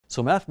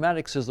So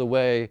mathematics is a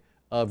way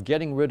of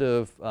getting rid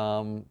of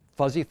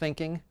fuzzy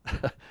thinking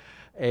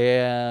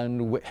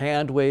and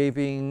hand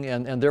waving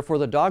and therefore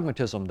the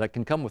dogmatism that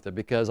can come with it,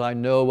 because I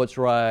know what's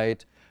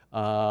right.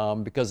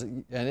 And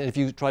if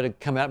you try to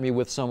come at me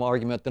with some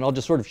argument, then I'll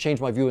just sort of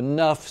change my view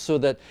enough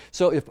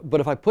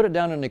but if I put it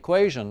down in an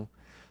equation,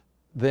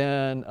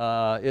 then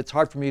it's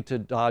hard for me to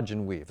dodge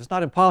and weave. It's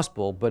not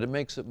impossible, but it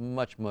makes it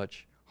much,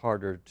 much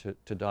harder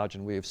to dodge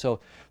and weave. So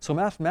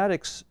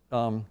mathematics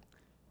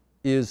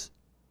is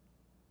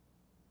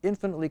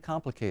infinitely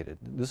complicated.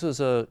 This is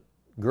a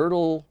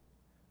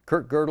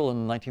Kurt Gödel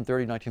in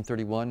 1930,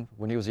 1931,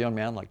 when he was a young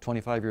man, like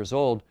 25 years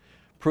old,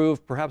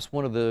 proved perhaps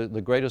one of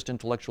the greatest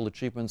intellectual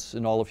achievements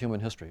in all of human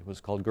history. It was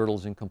called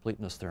Gödel's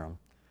Incompleteness Theorem.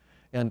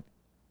 And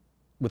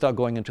without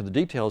going into the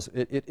details,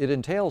 it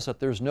entails that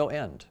there's no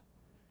end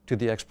to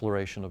the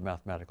exploration of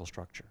mathematical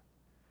structure.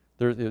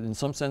 In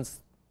some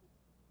sense,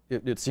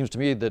 it seems to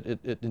me that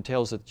it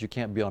entails that you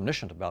can't be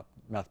omniscient about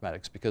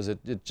mathematics, because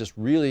it just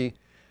really,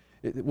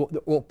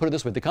 well, put it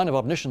this way, the kind of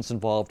omniscience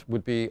involved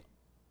would be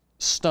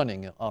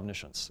stunning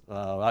omniscience.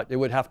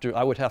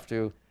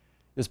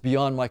 It's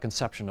beyond my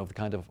conception of the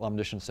kind of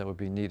omniscience that would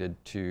be needed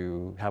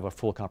to have a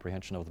full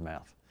comprehension of the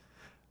math.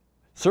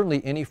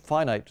 Certainly any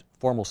finite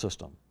formal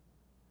system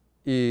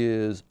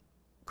is,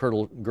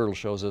 Gödel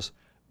shows us,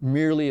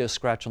 merely a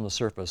scratch on the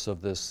surface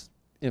of this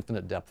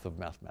infinite depth of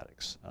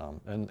mathematics.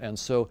 And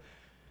so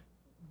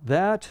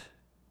that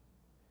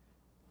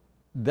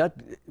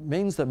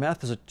means that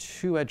math is a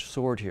two-edged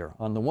sword here.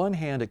 On the one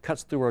hand, it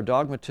cuts through our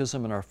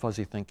dogmatism and our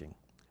fuzzy thinking.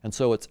 And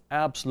so it's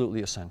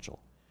absolutely essential.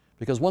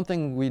 Because one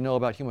thing we know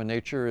about human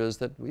nature is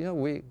that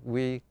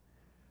we're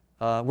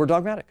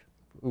dogmatic.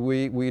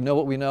 We know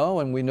what we know,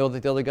 and we know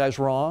that the other guy's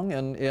wrong,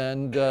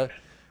 and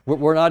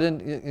we're not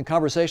in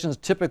conversations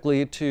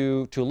typically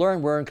to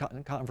learn. We're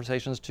in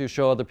conversations to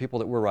show other people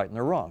that we're right and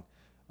they're wrong,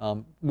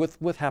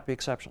 with happy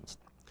exceptions.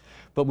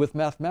 But with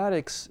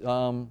mathematics,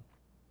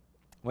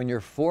 when you're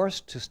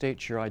forced to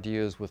state your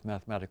ideas with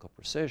mathematical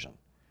precision,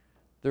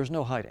 there's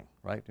no hiding,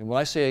 right? And when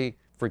I say,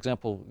 for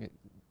example,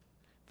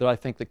 that I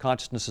think that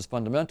consciousness is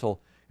fundamental,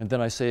 and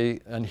then I say,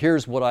 and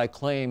here's what I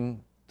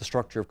claim the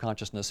structure of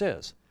consciousness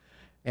is.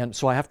 And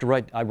so I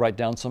write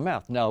down some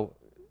math. Now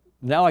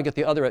I get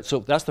the other, so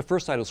that's the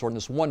first side of the sword, and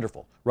it's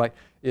wonderful, right?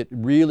 It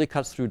really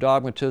cuts through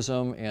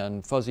dogmatism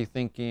and fuzzy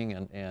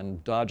thinking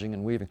and dodging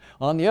and weaving.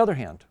 On the other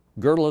hand,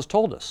 Gödel has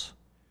told us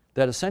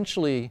that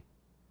essentially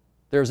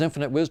there's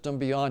infinite wisdom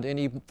beyond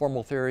any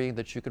formal theory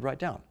that you could write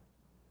down.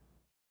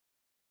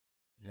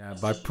 Yeah,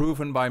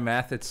 proven by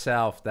math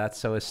itself. That's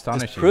so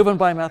astonishing. It's proven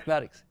by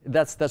mathematics.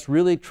 That's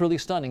really, truly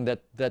stunning,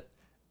 that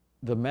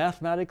the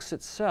mathematics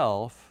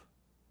itself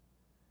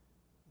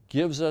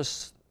gives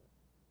us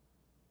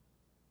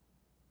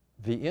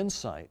the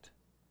insight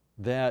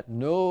that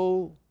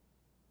no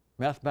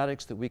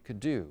mathematics that we could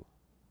do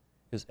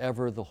is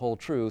ever the whole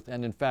truth.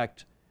 And in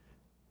fact,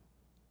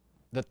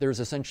 that there's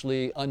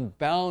essentially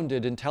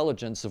unbounded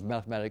intelligence of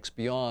mathematics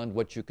beyond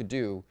what you could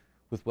do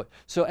with what.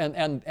 So,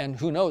 and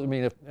who knows, I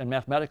mean, and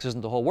mathematics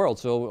isn't the whole world,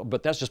 so,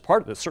 but that's just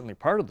part of it, certainly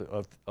part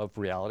of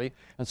reality.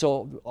 And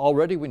so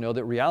already we know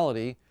that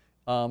reality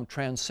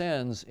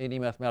transcends any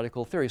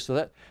mathematical theory.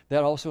 So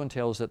that also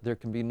entails that there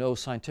can be no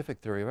scientific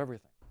theory of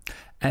everything.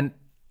 And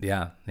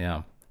yeah.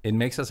 It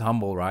makes us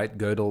humble, right?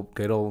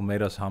 Gödel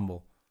made us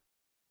humble.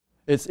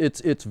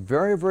 It's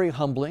very, very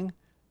humbling.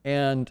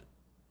 And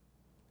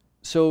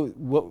so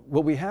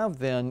what we have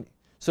then,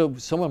 so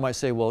someone might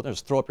say, well,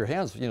 just throw up your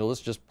hands,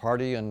 let's just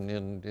party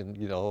and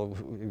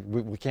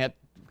we can't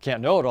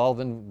know it all,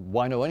 then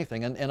why know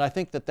anything? And I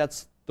think that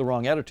that's the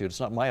wrong attitude. It's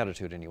not my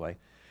attitude anyway.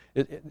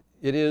 It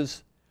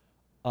is,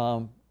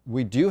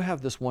 we do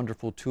have this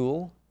wonderful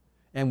tool,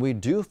 and we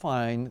do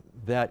find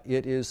that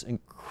it is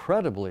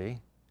incredibly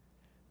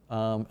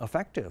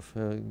effective.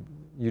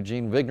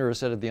 Eugene Wigner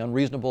said the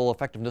unreasonable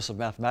effectiveness of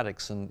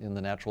mathematics in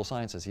the natural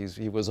sciences.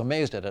 He was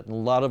amazed at it, and a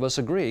lot of us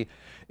agree.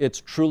 It's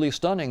truly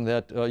stunning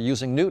that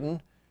using Newton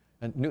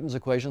and Newton's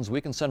equations, we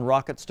can send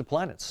rockets to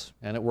planets,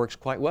 and it works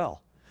quite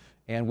well.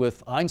 And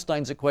with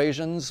Einstein's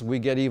equations, we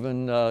get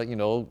even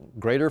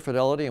greater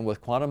fidelity, and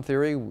with quantum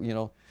theory,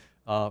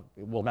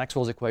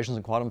 Maxwell's equations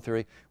and quantum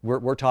theory,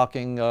 we're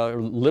talking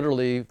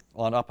literally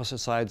on opposite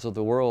sides of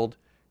the world,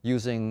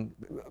 using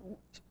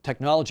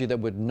technology that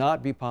would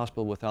not be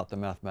possible without the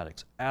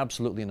mathematics.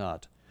 Absolutely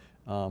not.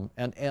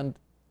 And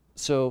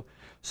so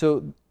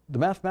the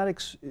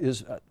mathematics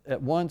is at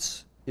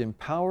once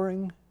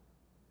empowering,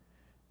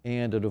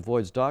 and it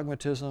avoids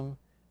dogmatism,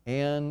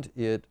 and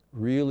it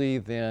really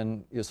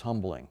then is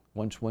humbling.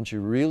 Once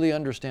you really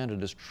understand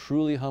it, it's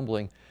truly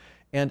humbling.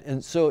 And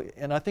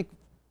I think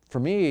for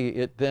me,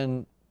 it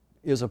then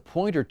is a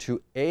pointer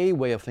to a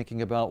way of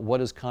thinking about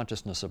what is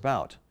consciousness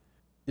about.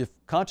 If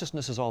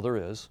consciousness is all there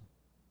is,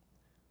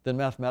 then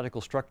mathematical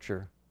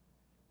structure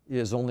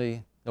is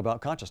only about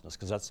consciousness,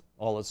 because that's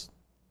all that's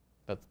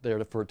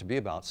there for it to be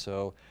about.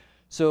 So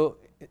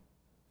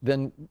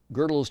then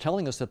Gödel is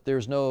telling us that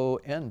there's no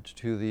end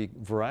to the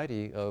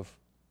variety of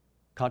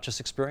conscious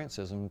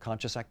experiences and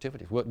conscious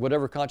activity.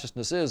 Whatever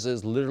consciousness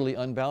is literally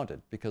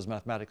unbounded because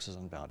mathematics is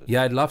unbounded.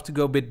 Yeah, I'd love to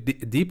go a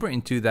bit deeper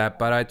into that,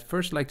 but I'd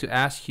first like to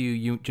ask you,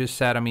 you just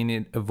said, I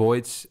mean,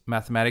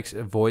 mathematics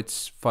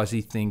avoids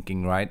fuzzy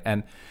thinking, right?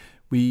 And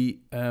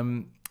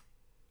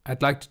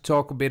I'd like to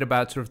talk a bit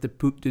about sort of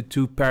the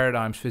two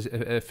paradigms,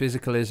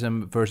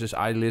 physicalism versus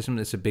idealism.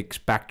 It's a big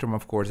spectrum,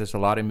 of course, there's a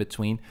lot in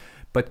between.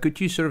 But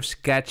could you sort of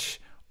sketch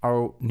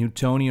our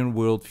Newtonian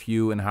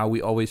worldview and how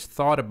we always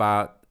thought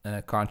about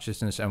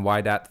consciousness and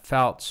why that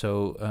felt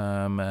so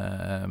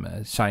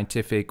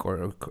scientific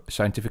or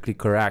scientifically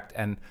correct,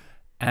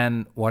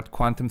 and what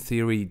quantum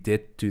theory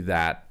did to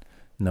that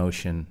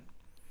notion?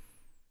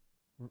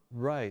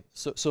 Right.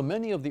 So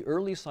many of the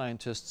early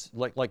scientists,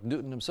 like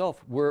Newton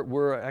himself,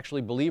 were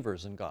actually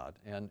believers in God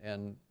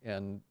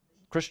and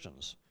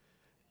Christians,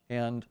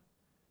 and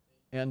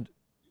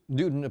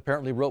Newton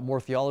apparently wrote more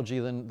theology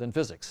than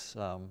physics.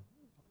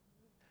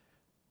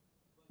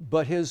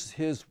 But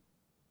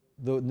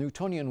the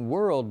Newtonian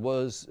world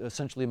was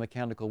essentially a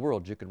mechanical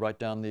world. You could write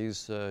down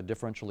these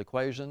differential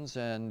equations,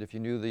 and if you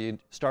knew the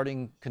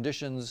starting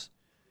conditions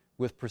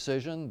with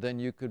precision, then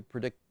you could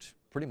predict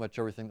pretty much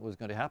everything that was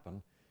going to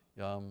happen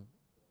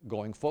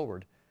going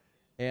forward.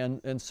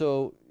 And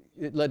so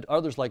it led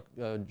others like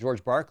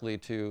George Berkeley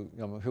to,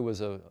 who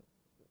was a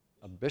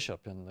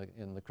bishop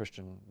in the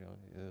Christian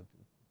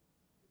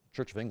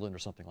Church of England or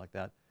something like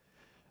that,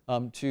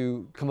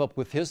 to come up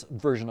with his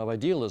version of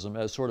idealism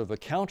as sort of a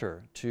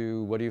counter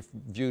to what he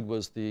viewed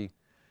was the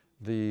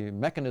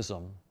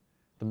mechanism,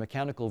 the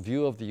mechanical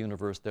view of the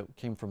universe that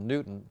came from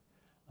Newton.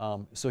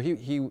 So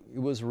he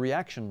was a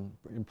reaction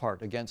in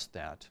part against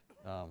that.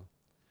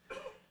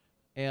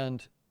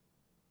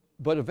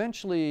 But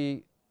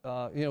eventually,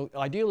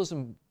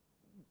 idealism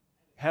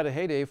had a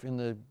heyday in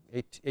the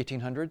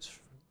 1800s,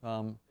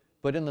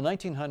 but in the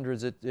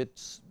 1900s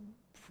it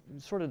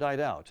sort of died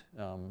out.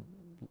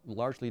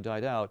 Largely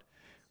died out.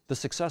 The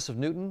success of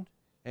Newton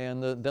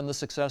and then the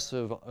success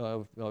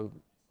of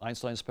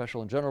Einstein's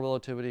special and general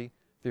relativity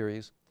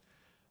theories,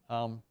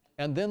 and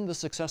then the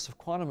success of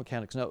quantum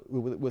mechanics. Now,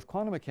 with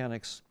quantum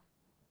mechanics,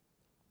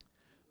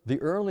 the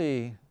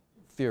early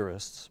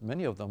theorists,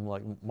 many of them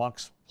like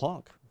Max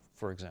Planck,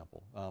 for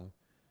example,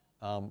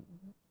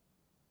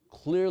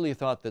 clearly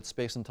thought that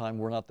space and time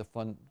were not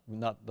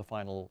the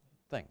final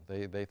thing.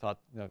 They thought,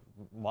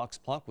 Max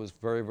Planck was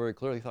very, very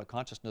clear. He thought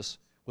consciousness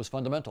was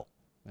fundamental,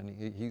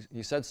 and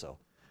he said so.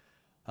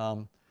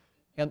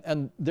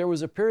 And there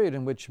was a period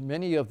in which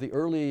many of the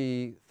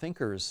early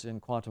thinkers in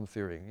quantum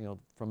theory,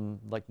 from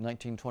like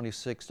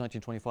 1926,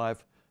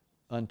 1925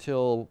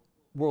 until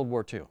World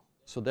War II.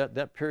 So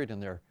that period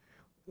in there,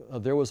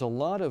 there was a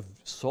lot of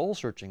soul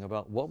searching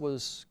about what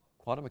was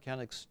quantum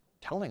mechanics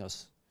telling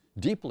us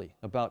deeply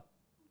about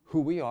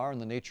who we are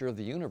and the nature of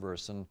the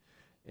universe,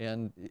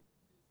 and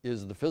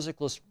is the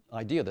physicalist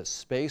idea that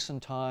space and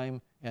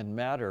time and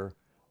matter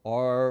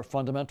are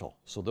fundamental.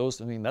 So that's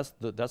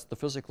the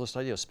physicalist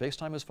idea.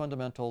 Space-time is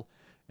fundamental,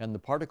 and the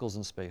particles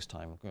in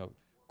space-time,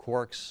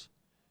 quarks,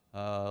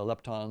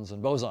 leptons,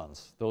 and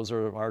bosons, those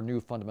are our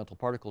new fundamental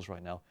particles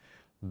right now.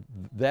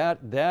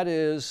 That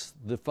is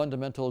the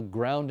fundamental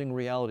grounding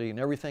reality, and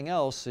everything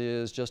else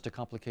is just a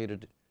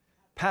complicated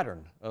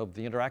pattern of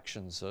the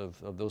interactions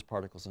of those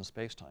particles in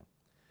space-time.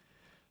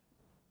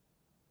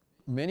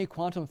 Many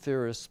quantum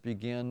theorists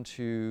began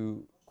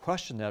to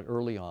question that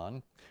early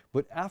on,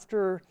 but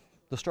after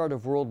the start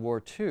of World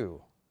War II,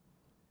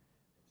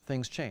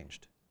 things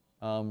changed.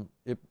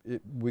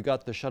 We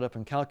got the shut up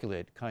and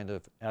calculate kind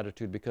of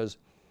attitude, because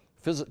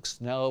physics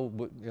now,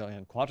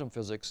 and quantum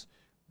physics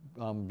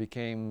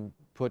became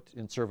put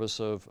in service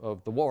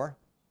of the war,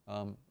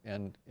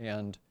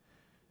 and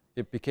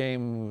it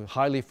became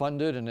highly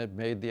funded, and it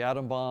made the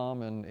atom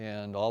bomb,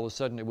 and all of a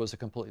sudden it was a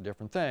completely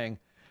different thing.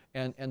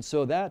 And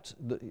so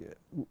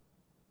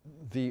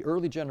the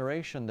early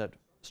generation that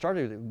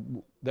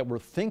started, that were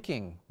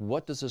thinking,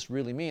 what does this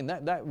really mean?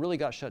 That really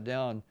got shut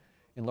down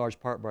in large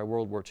part by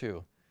World War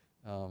II.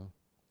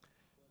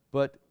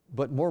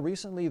 But more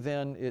recently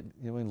then,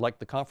 like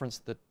the conference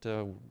that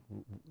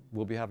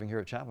we'll be having here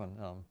at Chapman,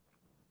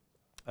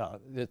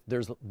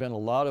 there's been a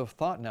lot of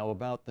thought now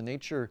about the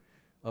nature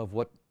of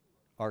what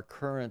our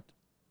current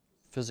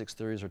physics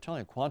theories are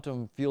telling.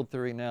 Quantum field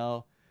theory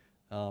now,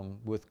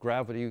 with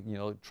gravity,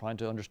 trying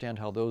to understand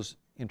how those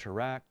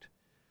interact,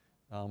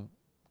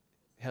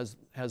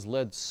 has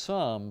led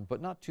some, but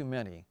not too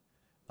many,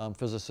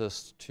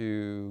 physicists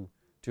to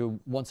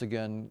once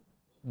again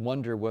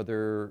wonder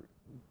whether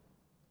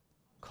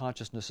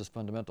consciousness is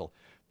fundamental.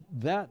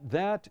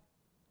 That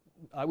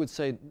I would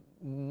say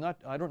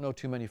I don't know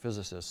too many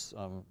physicists.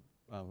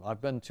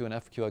 I've been to an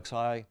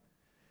FQXI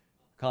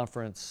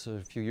conference a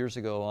few years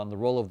ago on the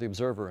role of the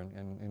observer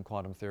in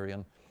quantum theory,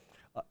 and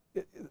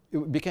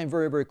it became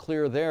very, very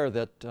clear there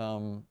that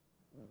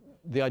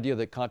the idea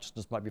that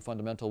consciousness might be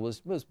fundamental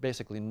was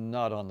basically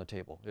not on the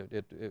table.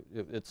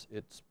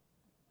 It's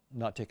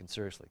not taken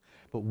seriously.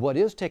 But what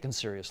is taken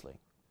seriously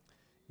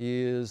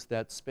is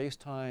that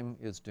space-time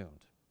is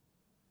doomed.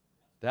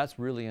 That's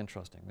really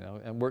interesting.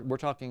 And we're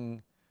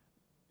talking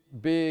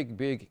big,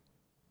 big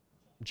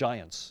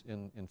giants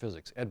in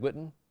physics. Ed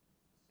Witten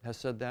has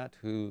said that,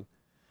 who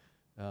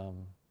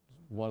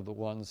one of the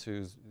ones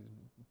who's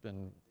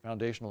been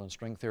foundational in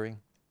string theory,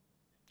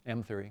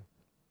 M theory.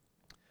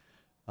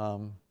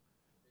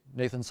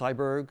 Nathan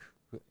Seiberg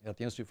at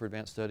the Institute for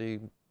Advanced Study,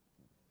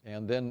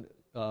 and then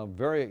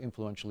very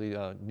influentially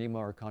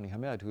Nima Arkhani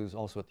Hamed, who's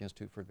also at the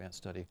Institute for Advanced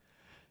Study.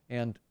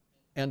 And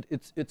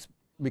it's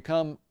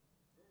become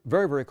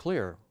very, very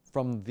clear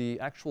from the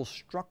actual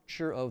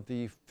structure of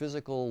the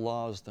physical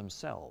laws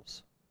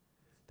themselves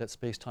that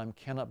space-time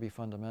cannot be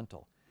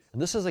fundamental.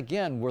 And this is,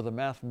 again, where the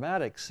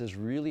mathematics is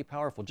really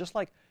powerful. Just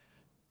like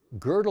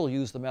Gödel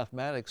used the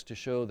mathematics to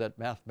show that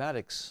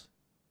mathematics,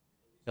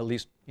 at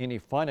least any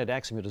finite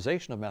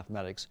axiomatization of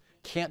mathematics,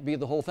 can't be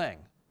the whole thing.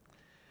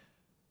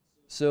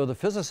 So the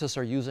physicists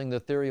are using the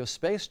theory of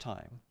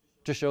space-time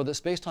to show that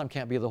space-time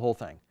can't be the whole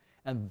thing.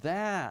 And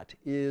that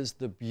is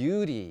the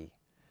beauty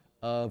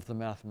of the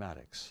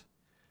mathematics.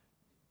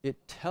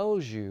 It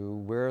tells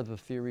you where the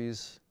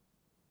theories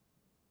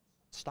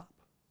stop.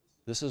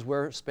 This is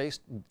where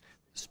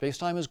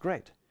space-time is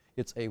great.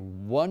 It's a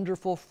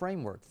wonderful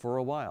framework for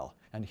a while.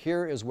 And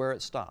here is where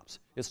it stops.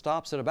 It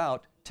stops at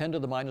about 10 to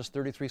the minus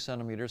 33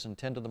 centimeters and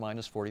 10 to the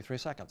minus 43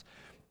 seconds.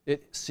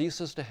 It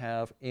ceases to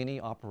have any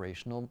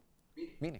operational meaning.